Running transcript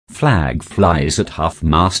Flag flies at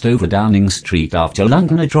half-mast over Downing Street after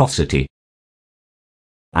London atrocity.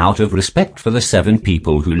 Out of respect for the 7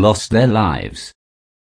 people who lost their lives,